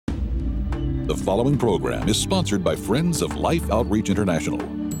The following program is sponsored by Friends of Life Outreach International.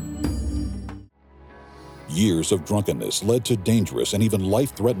 Years of drunkenness led to dangerous and even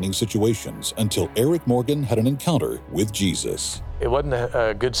life-threatening situations until Eric Morgan had an encounter with Jesus. It wasn't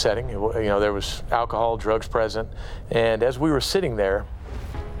a good setting. There was alcohol, drugs present. And as we were sitting there,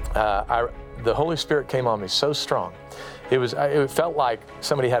 the Holy Spirit came on me so strong. It felt like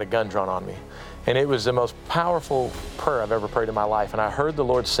somebody had a gun drawn on me. And it was the most powerful prayer I've ever prayed in my life. And I heard the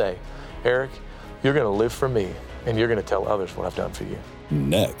Lord say, Eric, you're going to live for me, and you're going to tell others what I've done for you.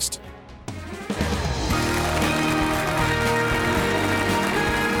 Next.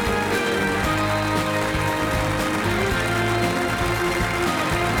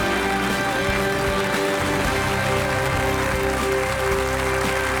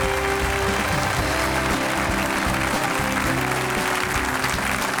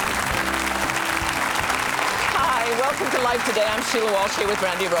 Today, I'm Sheila Walsh here with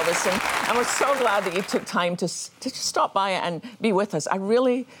Randy Robinson, and we're so glad that you took time to just stop by and be with us. I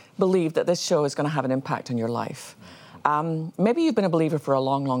really believe that this show is going to have an impact on your life. Maybe you've been a believer for a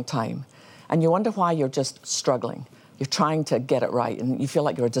long, long time, and you wonder why you're just struggling. You're trying to get it right, and you feel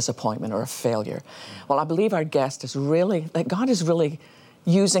like you're a disappointment or a failure. Well, I believe our guest is really, that God is really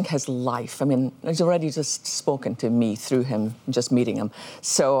using his life. I mean, he's already just spoken to me through him, just meeting him.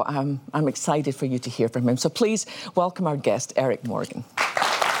 So I'm excited for you to hear from him. So please welcome our guest, Eric Morgan.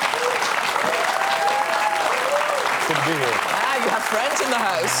 Good to be here. You have friends in the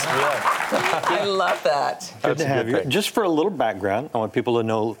house. Yeah. I love that. Good to have you. Just for a little background, I want people to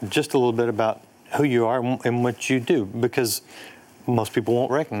know just a little bit about who you are and what you do, because most people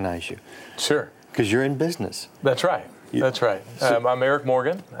won't recognize you. Sure. Because you're in business. That's right. That's right. I'm Eric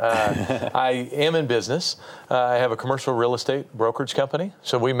Morgan. I am in business. I have a commercial real estate brokerage company.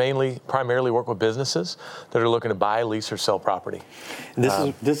 So we primarily work with businesses that are looking to buy, lease, or sell property.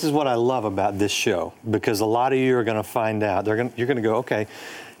 This is what I love about this show, because a lot of you are going to find out. You're going to go, okay,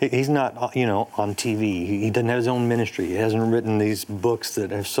 he's not, on TV. He doesn't have his own ministry. He hasn't written these books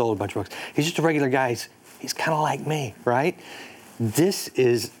that have sold a bunch of books. He's just a regular guy. He's kind of like me, right?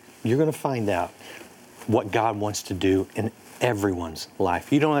 You're going to find out what God wants to do in everyone's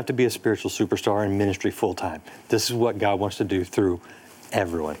life. You don't have to be a spiritual superstar in ministry full-time. This is what God wants to do through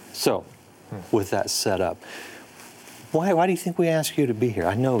everyone. So, with that set up, why do you think we asked you to be here?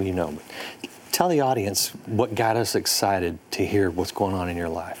 I know you know, but tell the audience what got us excited to hear what's going on in your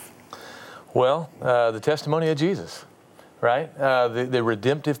life. Well, the testimony of Jesus, right? The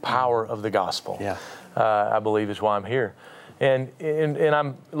redemptive power of the gospel, I believe is why I'm here. And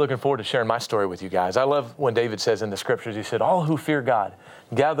I'm looking forward to sharing my story with you guys. I love when David says in the scriptures, he said, all who fear God,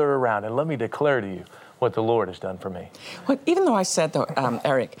 gather around and let me declare to you what the Lord has done for me. Well, even though I said, though,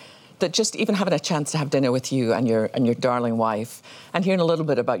 Eric, that just even having a chance to have dinner with you and your darling wife and hearing a little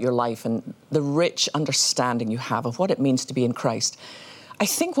bit about your life and the rich understanding you have of what it means to be in Christ, I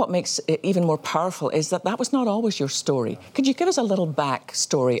think what makes it even more powerful is that was not always your story. Could you give us a little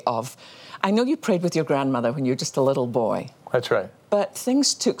backstory of, I know you prayed with your grandmother when you were just a little boy. That's right. But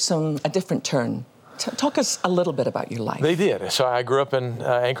things took a different turn. Talk us a little bit about your life. They did. So I grew up in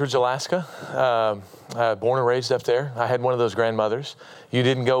Anchorage, Alaska, born and raised up there. I had one of those grandmothers. You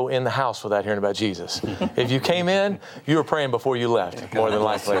didn't go in the house without hearing about Jesus. If you came in, you were praying before you left, more than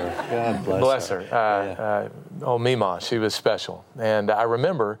likely. God bless her. Mima, she was special. And I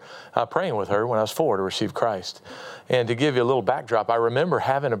remember praying with her when I was 4 to receive Christ. And to give you a little backdrop, I remember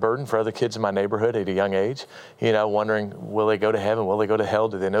having a burden for other kids in my neighborhood at a young age, wondering, will they go to heaven? Will they go to hell?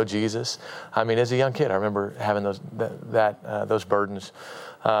 Do they know Jesus? I mean, as a young kid, I remember having those burdens.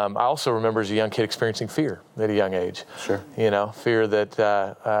 I also remember as a young kid experiencing fear at a young age. Sure. Fear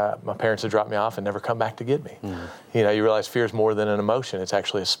that my parents had dropped me off and never come back to get me. Mm-hmm. You realize fear is more than an emotion. It's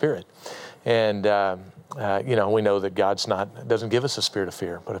actually a spirit. And, we know that God's doesn't give us a spirit of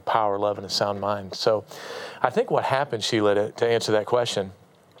fear, but of power, love, and a sound mind. So I think what happened, Sheila, to answer that question,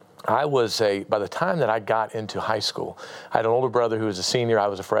 by the time that I got into high school, I had an older brother who was a senior, I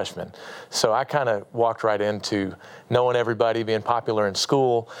was a freshman. So I kind of walked right into knowing everybody, being popular in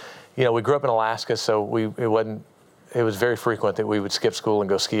school. We grew up in Alaska, so it was very frequent that we would skip school and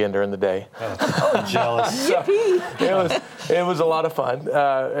go skiing during the day. Oh, jealous. It was a lot of fun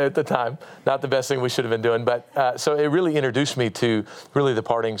at the time. Not the best thing we should have been doing, but so it really introduced me to really the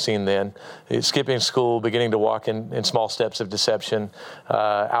partying scene then. Skipping school, beginning to walk in small steps of deception,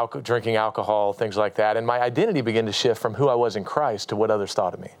 drinking alcohol, things like that. And my identity began to shift from who I was in Christ to what others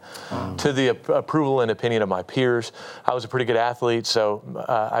thought of me, to the approval and opinion of my peers. I was a pretty good athlete, so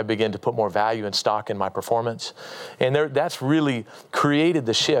I began to put more value and stock in my performance. And that's really created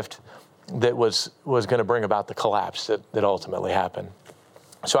the shift that was going to bring about the collapse that ultimately happened.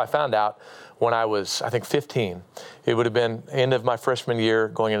 So I found out when I was, I think, 15. It would have been end of my freshman year,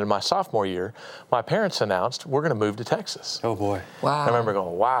 going into my sophomore year. My parents announced, we're going to move to Texas. Oh, boy. Wow. I remember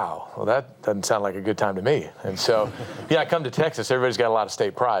going, wow, well, that doesn't sound like a good time to me. And so, I come to Texas, everybody's got a lot of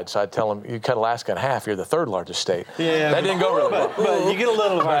state pride. So I tell them, you cut Alaska in half, you're the third largest state. Yeah. That didn't go really well. But you get a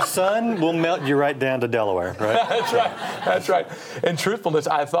little of our sun, we'll melt you right down to Delaware, right? That's right. That's right. In truthfulness,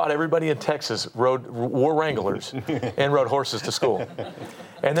 I thought everybody in Texas wore Wranglers and rode horses to school.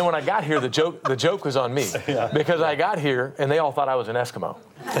 And then when I got here, the joke was on me because I got here and they all thought I was an Eskimo.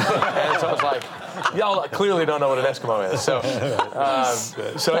 And so I was like, y'all clearly don't know what an Eskimo is. So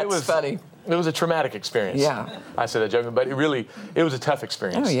it was funny. It was a traumatic experience. Yeah. I said that joking, but it was a tough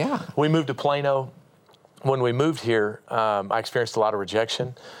experience. Oh, yeah. We moved to Plano. When we moved here, I experienced a lot of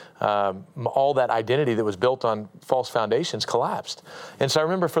rejection. All that identity that was built on false foundations collapsed. And so I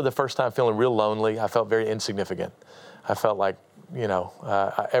remember for the first time feeling real lonely. I felt very insignificant. I felt like,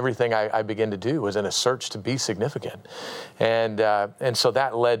 everything I began to do was in a search to be significant. And so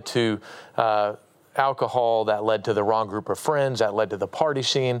that led to alcohol, that led to the wrong group of friends, that led to the party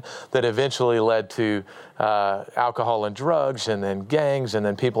scene, that eventually led to alcohol and drugs, and then gangs, and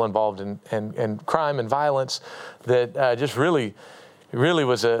then people involved in crime and violence that just really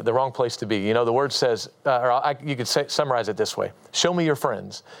was the wrong place to be. The word says, you could summarize it this way: show me your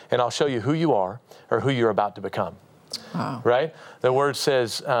friends, and I'll show you who you are or who you're about to become. Wow. Right? The word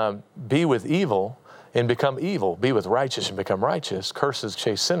says, be with evil and become evil. Be with righteous and become righteous. Curses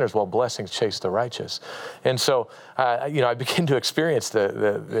chase sinners while blessings chase the righteous. And so, I began to experience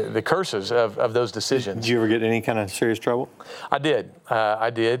the curses of those decisions. Did you ever get any kind of serious trouble? I did.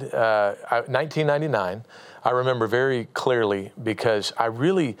 1999, I remember very clearly because I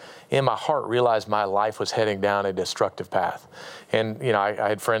really, in my heart, realized my life was heading down a destructive path. And, I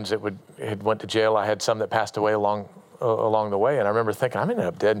had friends that had went to jail. I had some that passed away along the way, and I remember thinking, I'm going to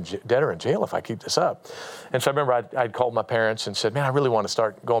end up dead or in jail if I keep this up. And so I remember I'd called my parents and said, man, I really want to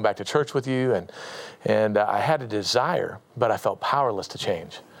start going back to church with you, and I had a desire, but I felt powerless to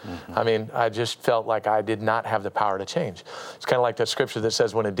change. Mm-hmm. I mean, I just felt like I did not have the power to change. It's kind of like that scripture that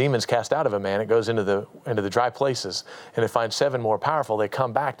says when a demon's cast out of a man, it goes into the dry places, and it finds 7 more powerful. They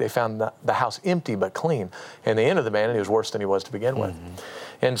come back, they found the house empty but clean, and they entered the man, and he was worse than he was to begin with.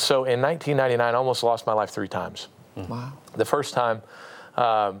 And so in 1999, I almost lost my life 3 times. Wow. The first time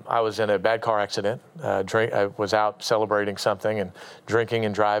I was in a bad car accident. I was out celebrating something and drinking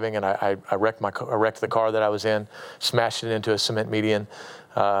and driving, and I wrecked the car that I was in, smashed it into a cement median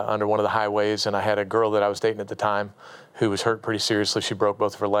under one of the highways, and I had a girl that I was dating at the time who was hurt pretty seriously. She broke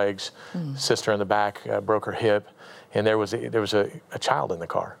both of her legs. Sister in the back broke her hip, and there was a child in the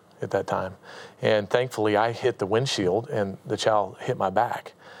car at that time. And thankfully, I hit the windshield, and the child hit my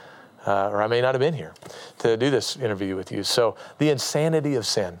back. Or I may not have been here to do this interview with you. So the insanity of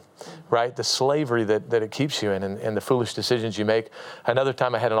sin, right? The slavery that it keeps you in, and the foolish decisions you make. Another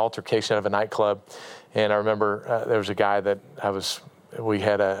time I had an altercation at a nightclub, and I remember there was a guy that I was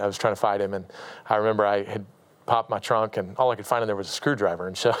trying to fight him, and I remember I had popped my trunk, and all I could find in there was a screwdriver.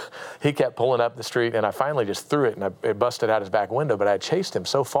 And so he kept pulling up the street, and I finally just threw it, and it busted out his back window. But I had chased him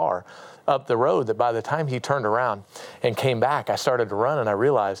so far up the road that by the time he turned around and came back, I started to run, and I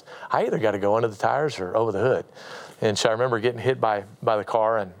realized I either got to go under the tires or over the hood. And so I remember getting hit by the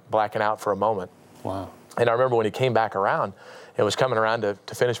car and blacking out for a moment. Wow. And I remember when he came back around, it was coming around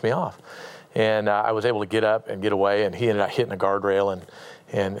to finish me off. And I was able to get up and get away, and he ended up hitting a guardrail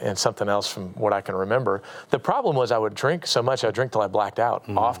and something else from what I can remember. The problem was I would drink so much, I'd drink till I blacked out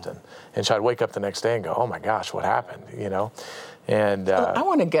often. And so I'd wake up the next day and go, oh my gosh, what happened, And I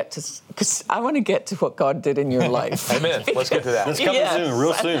want to get to what God did in your life. Amen. Let's get to that. It's coming soon,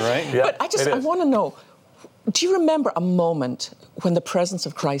 real soon, right? Yeah, but I want to know, do you remember a moment when the presence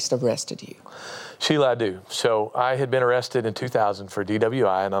of Christ arrested you? Sheila, I do. So I had been arrested in 2000 for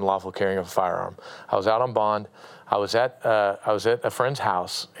DWI and unlawful carrying of a firearm. I was out on bond. I was at a friend's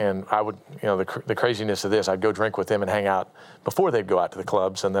house, and I would, the craziness of this, I'd go drink with them and hang out before they'd go out to the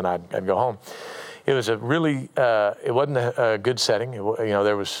clubs, and then I'd go home. It was it wasn't a good setting.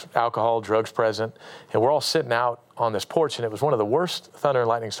 There was alcohol, drugs present, and we're all sitting out on this porch, and it was one of the worst thunder and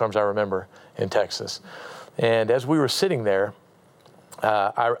lightning storms I remember in Texas. And as we were sitting there,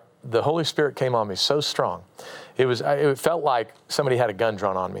 the Holy Spirit came on me so strong. It felt like somebody had a gun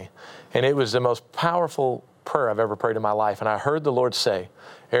drawn on me, and it was the most powerful prayer I've ever prayed in my life. And I heard the Lord say,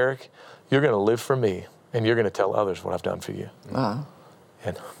 Eric, you're going to live for me, and you're going to tell others what I've done for you. Uh-huh.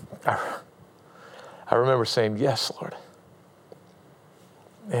 And I remember saying, yes, Lord.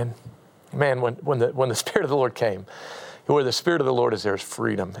 And man, when the Spirit of the Lord came, where the Spirit of the Lord is, there's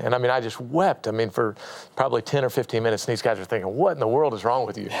freedom. And I mean, I just wept. I mean, for probably 10 or 15 minutes, and these guys are thinking, what in the world is wrong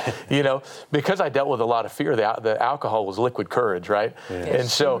with you? You know, because I dealt with a lot of fear. The alcohol was liquid courage, right? Yes. And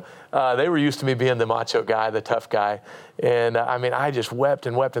so they were used to me being the macho guy, the tough guy. And I mean, I just wept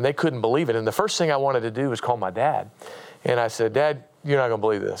and wept, and they couldn't believe it. And the first thing I wanted to do was call my dad. And I said, Dad, you're not going to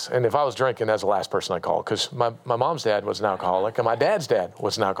believe this. And if I was drinking, that's the last person I called, because my mom's dad was an alcoholic and my dad's dad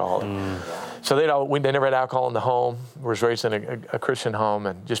was an alcoholic. So they never had alcohol in the home. I was raised in a Christian home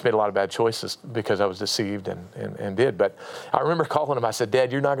and just made a lot of bad choices because I was deceived and did. But I remember calling him. I said,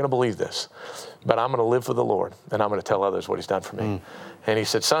 Dad, you're not going to believe this, but I'm going to live for the Lord and I'm going to tell others what he's done for me. And he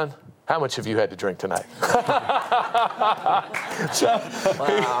said, son, how much have you had to drink tonight?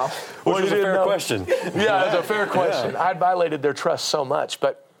 Wow. Which is a fair question. Yeah, it was a fair question. I'd violated their trust so much,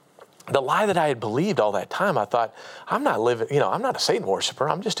 but the lie that I had believed all that time, I thought, I'm not living, I'm not a Satan worshiper.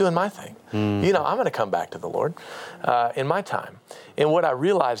 I'm just doing my thing. I'm going to come back to the Lord in my time. And what I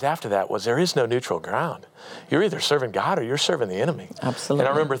realized after that was there is no neutral ground. You're either serving God or you're serving the enemy. Absolutely.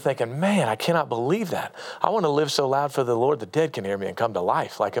 And I remember thinking, man, I cannot believe that. I want to live so loud for the Lord the dead can hear me and come to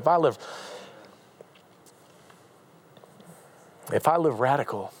life. Like if I live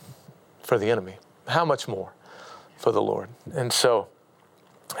radical for the enemy, how much more for the Lord? And so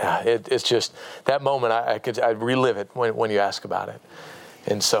it's just that moment. I relive it when you ask about it.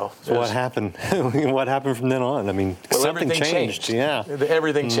 And so what happened? What happened from then on? I mean, something changed. Yeah,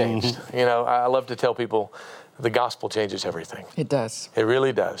 everything changed. I love to tell people the gospel changes everything. It does. It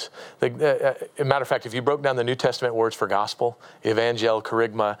really does. As a matter of fact, if you broke down the New Testament words for gospel, evangel,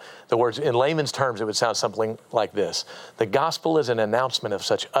 kerygma, the words in layman's terms, it would sound something like this. The gospel is an announcement of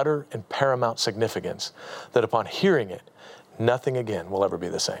such utter and paramount significance that upon hearing it, nothing again will ever be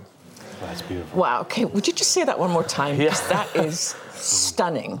the same. That's beautiful. Wow. Okay. Would you just say that one more time? Because that is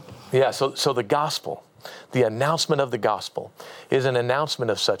stunning. Yeah. So the gospel, the announcement of the gospel, is an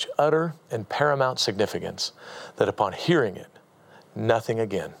announcement of such utter and paramount significance that upon hearing it, nothing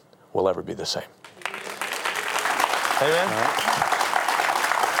again will ever be the same. Amen.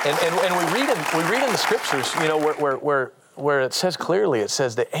 And we read in the scriptures, where it says clearly, it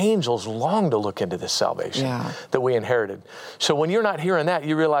says the angels long to look into this salvation that we inherited. So when you're not hearing that,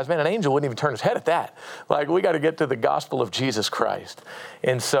 you realize, man, an angel wouldn't even turn his head at that. Like, we got to get to the gospel of Jesus Christ.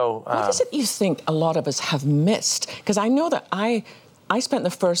 And so... what is it you think a lot of us have missed? Because I know that I spent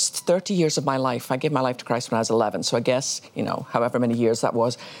the first 30 years of my life, I gave my life to Christ when I was 11, so I guess, however many years that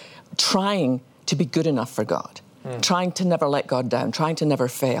was, trying to be good enough for God, trying to never let God down, trying to never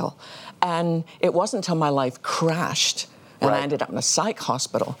fail. And it wasn't until my life crashed and I ended up in a psych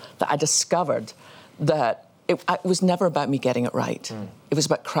hospital that I discovered that it was never about me getting it right. It was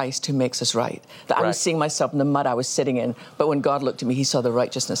about Christ who makes us right. That I was seeing myself in the mud I was sitting in, but when God looked at me, he saw the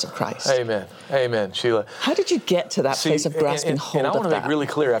righteousness of Christ. Amen. Amen, Sheila. How did you get to that place of grasping hold of that? And I want to make really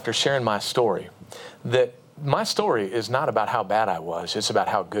clear after sharing my story that my story is not about how bad I was. It's about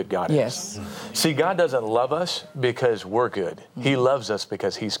how good God is. See, God doesn't love us because we're good. He loves us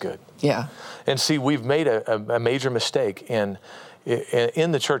because he's good. Yeah. And see, we've made a major mistake in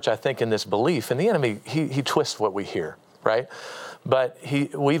the church, I think, in this belief. And the enemy, he twists what we hear, right? But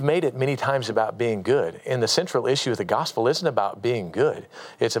we've made it many times about being good. And the central issue of the gospel isn't about being good.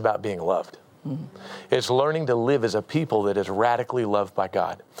 It's about being loved. It's learning to live as a people that is radically loved by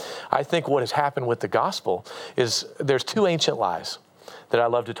God. I think what has happened with the gospel is there's two ancient lies that I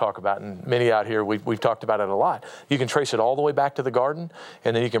love to talk about, and many out here, we've talked about it a lot. You can trace it all the way back to the garden,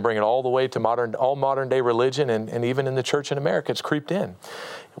 and then you can bring it all the way to modern day religion, and even in the church in America, it's creeped in.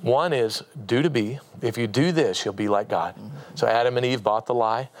 One is do to be. If you do this, you'll be like God. So Adam and Eve bought the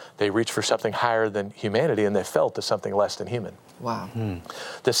lie. They reached for something higher than humanity, and they fell to something less than human. Wow.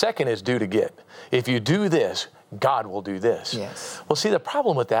 The second is do to get. If you do this, God will do this. Yes. Well, see, the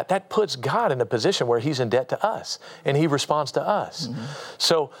problem with that puts God in a position where he's in debt to us, and he responds to us.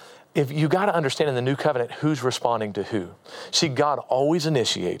 So if you got to understand in the new covenant who's responding to who. See, God always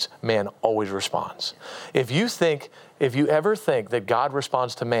initiates, man always responds. If you ever think that God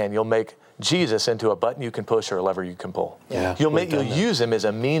responds to man, you'll make Jesus into a button you can push or a lever you can pull. Yeah, you'll use him as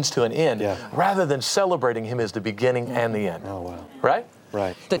a means to an end rather than celebrating him as the beginning and the end. Oh, wow. Right?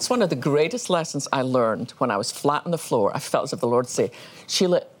 Right. That's one of the greatest lessons I learned when I was flat on the floor. I felt as if the Lord said,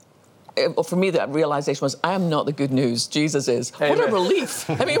 Sheila, for me, that realization was, I am not the good news. Jesus is. Amen. What a relief.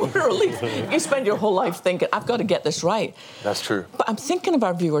 I mean, what a relief. You spend your whole life thinking, I've got to get this right. That's true. But I'm thinking of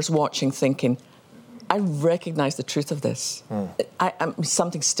our viewers watching, thinking, I recognize the truth of this. I'm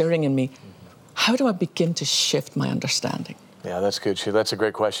something stirring in me. How do I begin to shift my understanding? Yeah, that's good, Sheila. That's a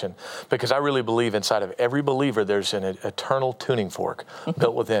great question, because I really believe inside of every believer there's an eternal tuning fork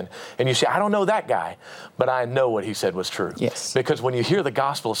built within. And you say, I don't know that guy, but I know what he said was true. Yes. Because when you hear the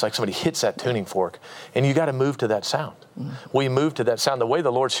gospel, it's like somebody hits that tuning fork, and you got to move to that sound. We move to that sound. The way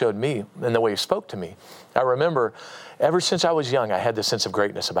the Lord showed me and the way He spoke to me, I remember ever since I was young, I had this sense of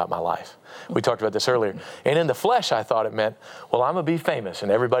greatness about my life. We talked about this earlier. And in the flesh, I thought it meant, well, I'm going to be famous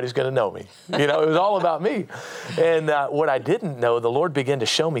and everybody's going to know me. You know, it was all about me. And what I didn't know, the Lord began to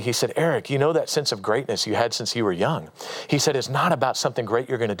show me. He said, Eric, you know that sense of greatness you had since you were young? He said, it's not about something great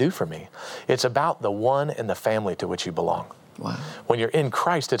you're going to do for me. It's about the one and the family to which you belong. Wow. When you're in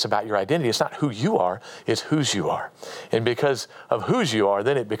Christ, it's about your identity. It's not who you are, it's whose you are. And because of whose you are,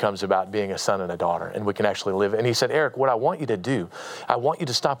 then it becomes about being a son and a daughter, and we can actually live. And he said, Eric, what I want you to do, I want you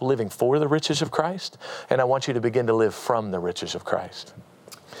to stop living for the riches of Christ, and I want you to begin to live from the riches of Christ.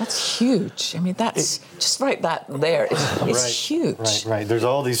 That's huge. I mean, that's just right that there. It's huge. Right. There's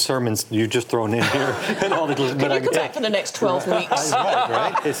all these sermons you just thrown in here, and all these. Can you come back for the next 12 weeks?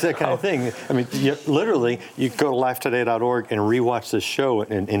 right. It's that kind of thing. I mean, literally, you go to lifetoday.org and rewatch this show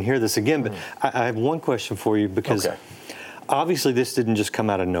and hear this again. But I have one question for you, because obviously this didn't just come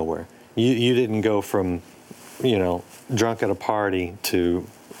out of nowhere. You didn't go from, drunk at a party to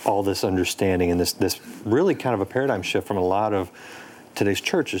all this understanding and this really kind of a paradigm shift from a lot of today's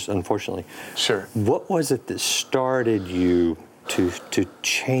churches, unfortunately. Sure. What was it that started you to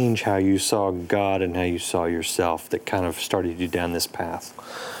change how you saw God and how you saw yourself, that kind of started you down this path?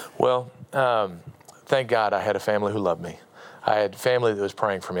 Well, thank God I had a family who loved me. I had family that was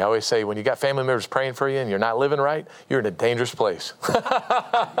praying for me. I always say, when you got family members praying for you and you're not living right, you're in a dangerous place.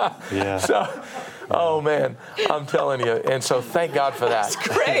 Yeah. So, oh man, I'm telling you. And so thank God for that.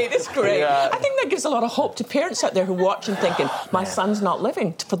 It's great. Yeah. I think that gives a lot of hope to parents out there who watch and thinking, my son's not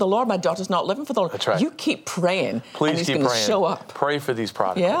living for the Lord, my daughter's not living for the Lord. That's right. You keep praying, Please and He's keep going to praying. show up. Pray for these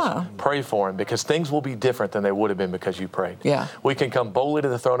prodigals. Yeah. Pray for them, because things will be different than they would have been because you prayed. Yeah. We can come boldly to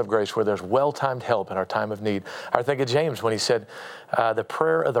the throne of grace where there's well-timed help in our time of need. I think of James when he said, the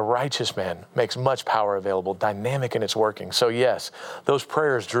prayer of the righteous man makes much power available, dynamic in its working. So yes, those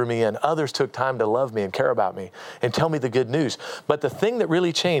prayers drew me in. Others took time to love me and care about me and tell me the good news. But the thing that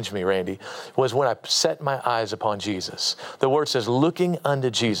really changed me, Randy, was when I set my eyes upon Jesus. The word says, looking unto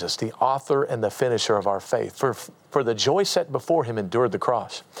Jesus, the author and the finisher of our faith. For the joy set before Him endured the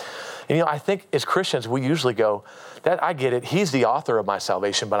cross. And I think as Christians, we usually go, that I get it. He's the author of my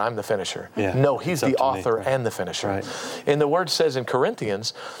salvation, but I'm the finisher. Yeah, no, He's the author and the finisher. Right. And the word says in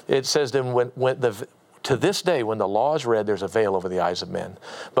Corinthians, it says that to this day, when the law is read, there's a veil over the eyes of men.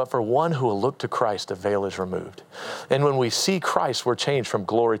 But for one who will look to Christ, the veil is removed. And when we see Christ, we're changed from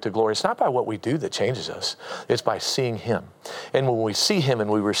glory to glory. It's not by what we do that changes us. It's by seeing Him. And when we see Him and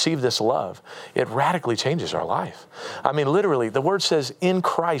we receive this love, it radically changes our life. I mean, literally, the word says, in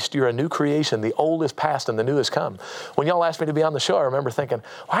Christ, you're a new creation. The old is past and the new has come. When y'all asked me to be on the show, I remember thinking,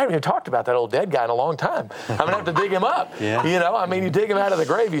 well, I haven't even talked about that old dead guy in a long time. I'm going to have to dig him up. Yeah. You dig him out of the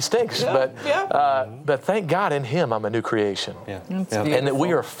grave, he stinks. But thank God in Him I'm a new creation. Yeah. And that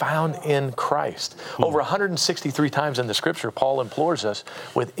we are found in Christ. Over 163 times in the Scripture, Paul implores us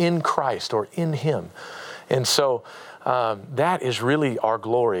with in Christ or in Him. And so that is really our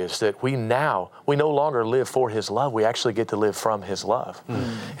glory, is that we no longer live for His love. We actually get to live from His love.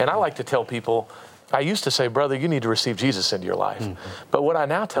 And I like to tell people, I used to say, brother, you need to receive Jesus into your life. But what I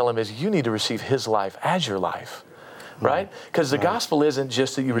now tell them is, you need to receive His life as your life. Right? Because the gospel isn't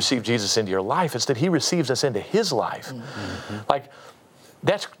just that you receive Jesus into your life, it's that He receives us into His life. Like,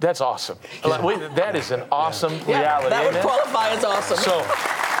 that's awesome. Like, that is an awesome reality. That would qualify as awesome. So,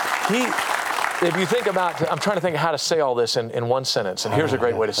 if you think about, I'm trying to think of how to say all this in one sentence, and here's a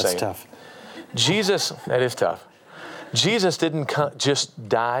great way to say it. That's tough. That is tough. Jesus didn't just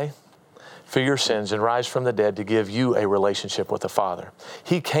die for your sins and rise from the dead to give you a relationship with the Father.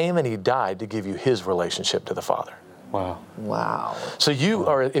 He came and He died to give you His relationship to the Father. Wow. So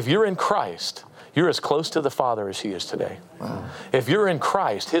if you're in Christ, you're as close to the Father as He is today. Wow. If you're in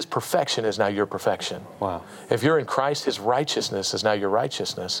Christ, His perfection is now your perfection. Wow. If you're in Christ, His righteousness is now your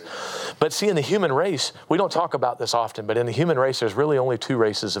righteousness. But see, in the human race, we don't talk about this often, but in the human race, there's really only two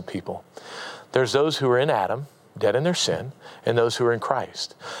races of people. There's those who are in Adam, dead in their sin, and those who are in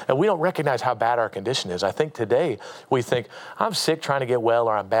Christ. And we don't recognize how bad our condition is. I think today we think, I'm sick trying to get well,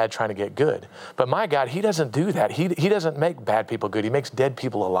 or I'm bad trying to get good. But my God, He doesn't do that. He doesn't make bad people good. He makes dead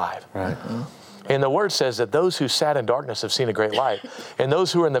people alive. Right. And the word says that those who sat in darkness have seen a great light. And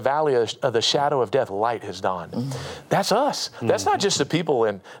those who are in the valley of the shadow of death, light has dawned. That's us. That's not just the people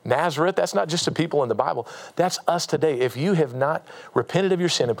in Nazareth. That's not just the people in the Bible. That's us today. If you have not repented of your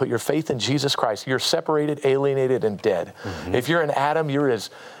sin and put your faith in Jesus Christ, you're separated, alienated, and dead. If you're in Adam, you're as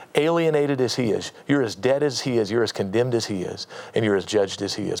alienated as he is. You're as dead as he is. You're as condemned as he is. And you're as judged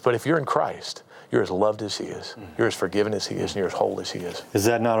as he is. But if you're in Christ, you're as loved as he is. You're as forgiven as he is. And you're as whole as he is. Is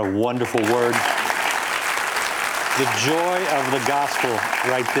that not a wonderful word? The joy of the gospel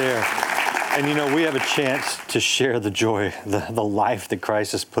right there. And you know, we have a chance to share the joy, the life that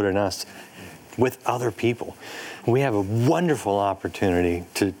Christ has put in us with other people. We have a wonderful opportunity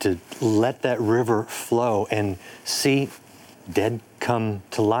to let that river flow and see dead come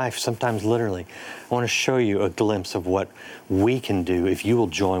to life, sometimes literally. I want to show you a glimpse of what we can do if you will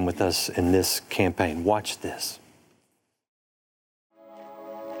join with us in this campaign. Watch this.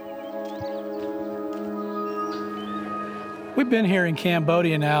 We've been here in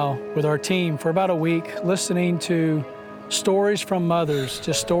Cambodia now with our team for about a week, listening to stories from mothers,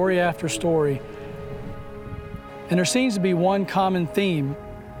 just story after story. And there seems to be one common theme: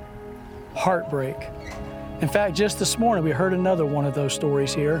 heartbreak. In fact, just this morning, we heard another one of those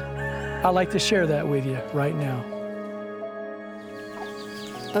stories here. I'd like to share that with you right now.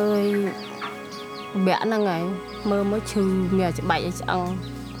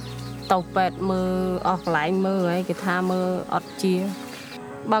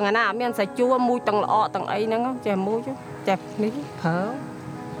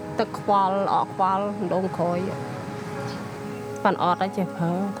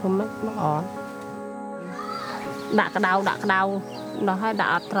 Đặt đau nó hay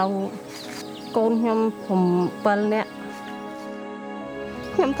đã trâu con nhomผม7 នាក់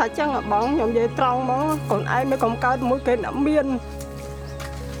ខ្ញុំថាចឹងបងខ្ញុំនិយាយត្រង់មកកូនឯងមិនកំកើតមួយគេអ្នកមាន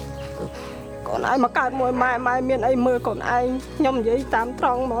កូនឯងមកកើតមួយម៉ែមានអីមើលកូនឯងខ្ញុំនិយាយតាមត្រ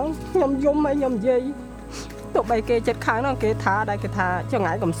ង់ហ្មងខ្ញុំយំហើយខ្ញុំនិយាយទោះបីគេចិត្តខាងហ្នឹងគេថាដែរគេថាចឹង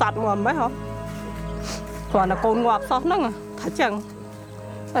ឯងកំសត់មកមិនហ៎គ្រាន់តែកូនងាប់សោះហ្នឹងថាចឹង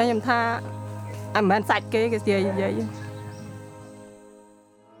ហើយខ្ញុំថាអមិនសាច់គេគេនិយាយ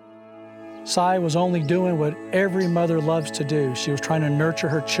Sai was only doing what every mother loves to do. She was trying to nurture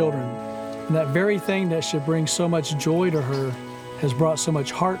her children. And that very thing that should bring so much joy to her has brought so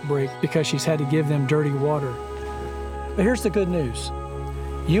much heartbreak because she's had to give them dirty water. But here's the good news.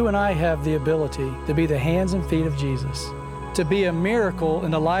 You and I have the ability to be the hands and feet of Jesus, to be a miracle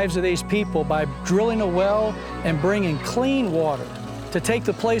in the lives of these people by drilling a well and bringing clean water, to take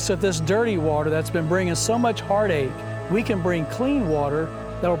the place of this dirty water that's been bringing so much heartache. We can bring clean water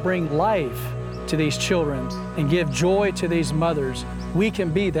that will bring life to these children and give joy to these mothers. We can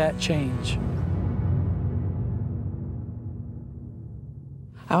be that change.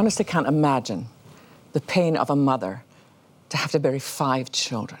 I honestly can't imagine the pain of a mother to have to bury 5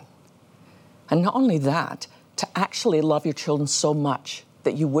 children. And not only that, to actually love your children so much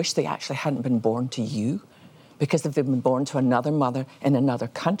that you wish they actually hadn't been born to you, because if they'd been born to another mother in another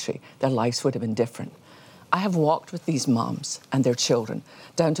country, their lives would have been different. I have walked with these moms and their children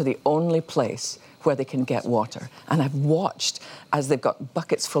down to the only place where they can get water. And I've watched as they've got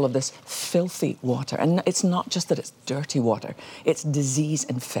buckets full of this filthy water. And it's not just that it's dirty water, it's disease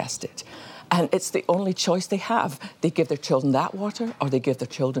infested. And it's the only choice they have. They give their children that water or they give their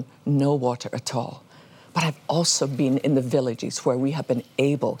children no water at all. But I've also been in the villages where we have been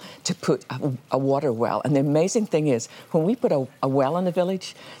able to put a water well. And the amazing thing is, when we put a well in a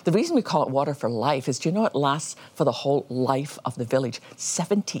village, the reason we call it water for life is, do you know it lasts for the whole life of the village,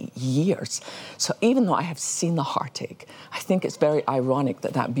 70 years. So even though I have seen the heartache, I think it's very ironic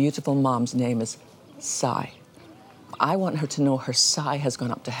that that beautiful mom's name is Sai. I want her to know her Sai has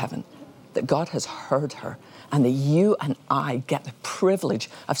gone up to heaven, that God has heard her, and that you and I get the privilege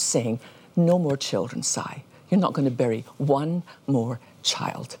of saying, no more children, Sai. You're not going to bury one more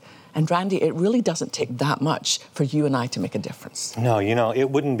child. And Randy, it really doesn't take that much for you and I to make a difference. No, you know, it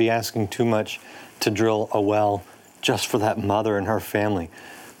wouldn't be asking too much to drill a well just for that mother and her family.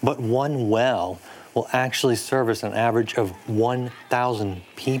 But one well will actually service an average of 1,000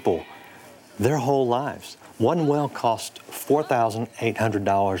 people their whole lives. One well costs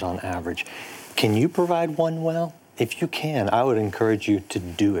 $4,800 on average. Can you provide one well? If you can, I would encourage you to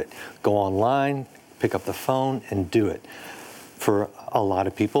do it. Go online, pick up the phone, and do it. For a lot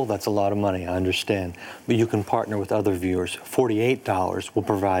of people, that's a lot of money, I understand. But you can partner with other viewers. $48 will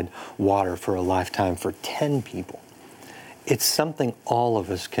provide water for a lifetime for 10 people. It's something all of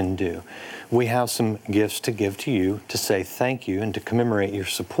us can do. We have some gifts to give to you to say thank you and to commemorate your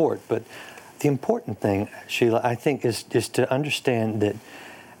support. But the important thing, Sheila, I think is to understand that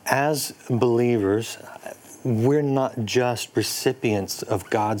as believers, we're not just recipients of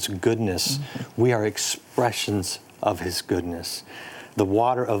God's goodness. Mm-hmm. We are expressions of His goodness. The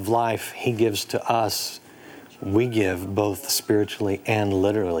water of life He gives to us, we give both spiritually and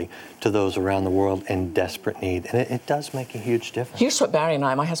literally to those around the world in desperate need. And it does make a huge difference. Here's what Barry and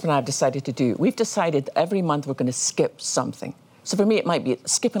I, my husband and I, have decided to do. We've decided every month we're going to skip something. So for me, it might be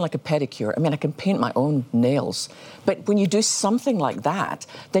skipping like a pedicure. I mean, I can paint my own nails. But when you do something like that,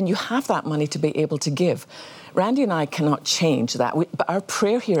 then you have that money to be able to give. Randy and I cannot change that. But our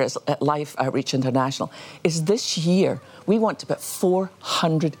prayer here at Life Outreach International is this year, we want to put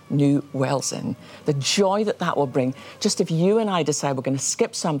 400 new wells in. The joy that that will bring. Just if you and I decide we're going to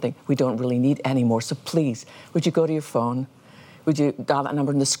skip something, we don't really need any more. So please, would you go to your phone? Would you dial that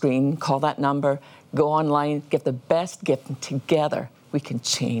number on the screen, call that number, go online, give the best gift, and together we can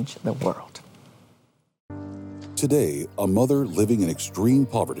change the world. Today, a mother living in extreme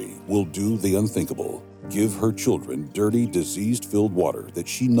poverty will do the unthinkable. Give her children dirty, disease-filled water that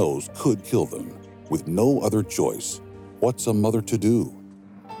she knows could kill them. With no other choice, what's a mother to do?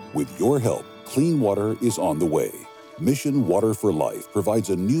 With your help, clean water is on the way. Mission Water for Life provides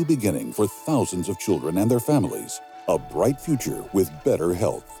a new beginning for thousands of children and their families. A bright future with better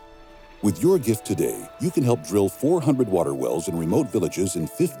health. With your gift today, you can help drill 400 water wells in remote villages in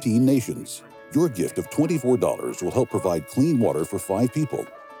 15 nations. Your gift of $24 will help provide clean water for 5 people.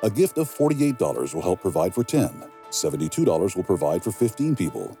 A gift of $48 will help provide for 10. $72 will provide for 15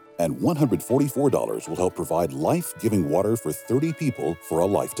 people. And $144 will help provide life-giving water for 30 people for a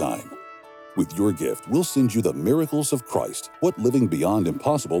lifetime. With your gift, we'll send you the miracles of Christ, what living beyond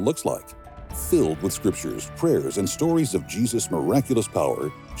impossible looks like. Filled with scriptures, prayers, and stories of Jesus' miraculous power,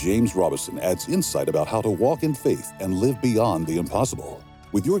 James Robison adds insight about how to walk in faith and live beyond the impossible.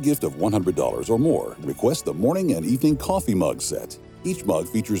 With your gift of $100 or more, request the morning and evening coffee mug set. Each mug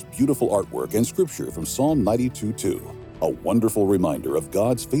features beautiful artwork and scripture from Psalm 92:2, a wonderful reminder of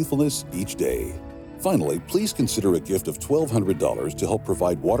God's faithfulness each day. Finally, please consider a gift of $1,200 to help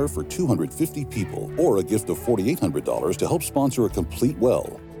provide water for 250 people, or a gift of $4,800 to help sponsor a complete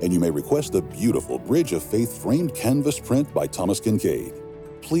well. And you may request the beautiful Bridge of Faith framed canvas print by Thomas Kincaid.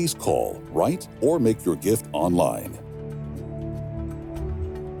 Please call, write, or make your gift online.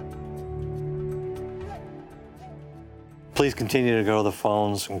 Please continue to go to the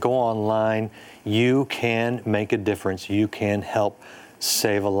phones and go online. You can make a difference. You can help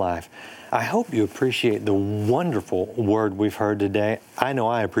save a life. I hope you appreciate the wonderful word we've heard today. I know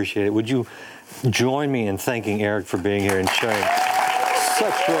I appreciate it. Would you join me in thanking Eric for being here and sharing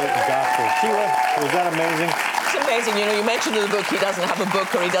such great gospel? Sheila, was that amazing? It's amazing. You know, you mentioned in the book he doesn't have a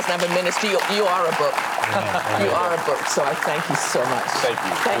book or he doesn't have a ministry. You are a book. You are a book. So I thank you so much. Thank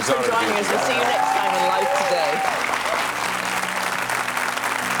you. Thanks for joining us. We'll see you next time in Life Today.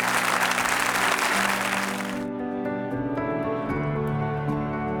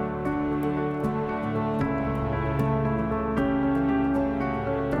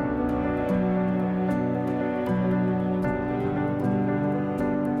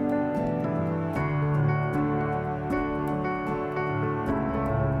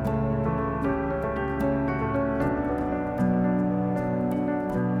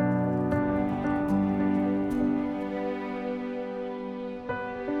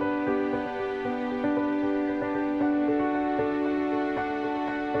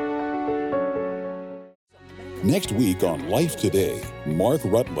 Next week on Life Today, Mark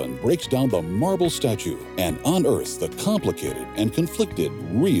Rutland breaks down the marble statue and unearths the complicated and conflicted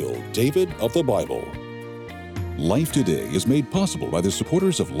real David of the Bible. Life Today is made possible by the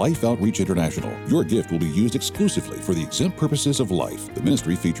supporters of Life Outreach International. Your gift will be used exclusively for the exempt purposes of life. The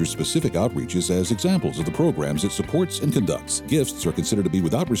ministry features specific outreaches as examples of the programs it supports and conducts. Gifts are considered to be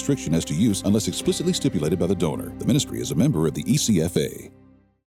without restriction as to use unless explicitly stipulated by the donor. The ministry is a member of the ECFA.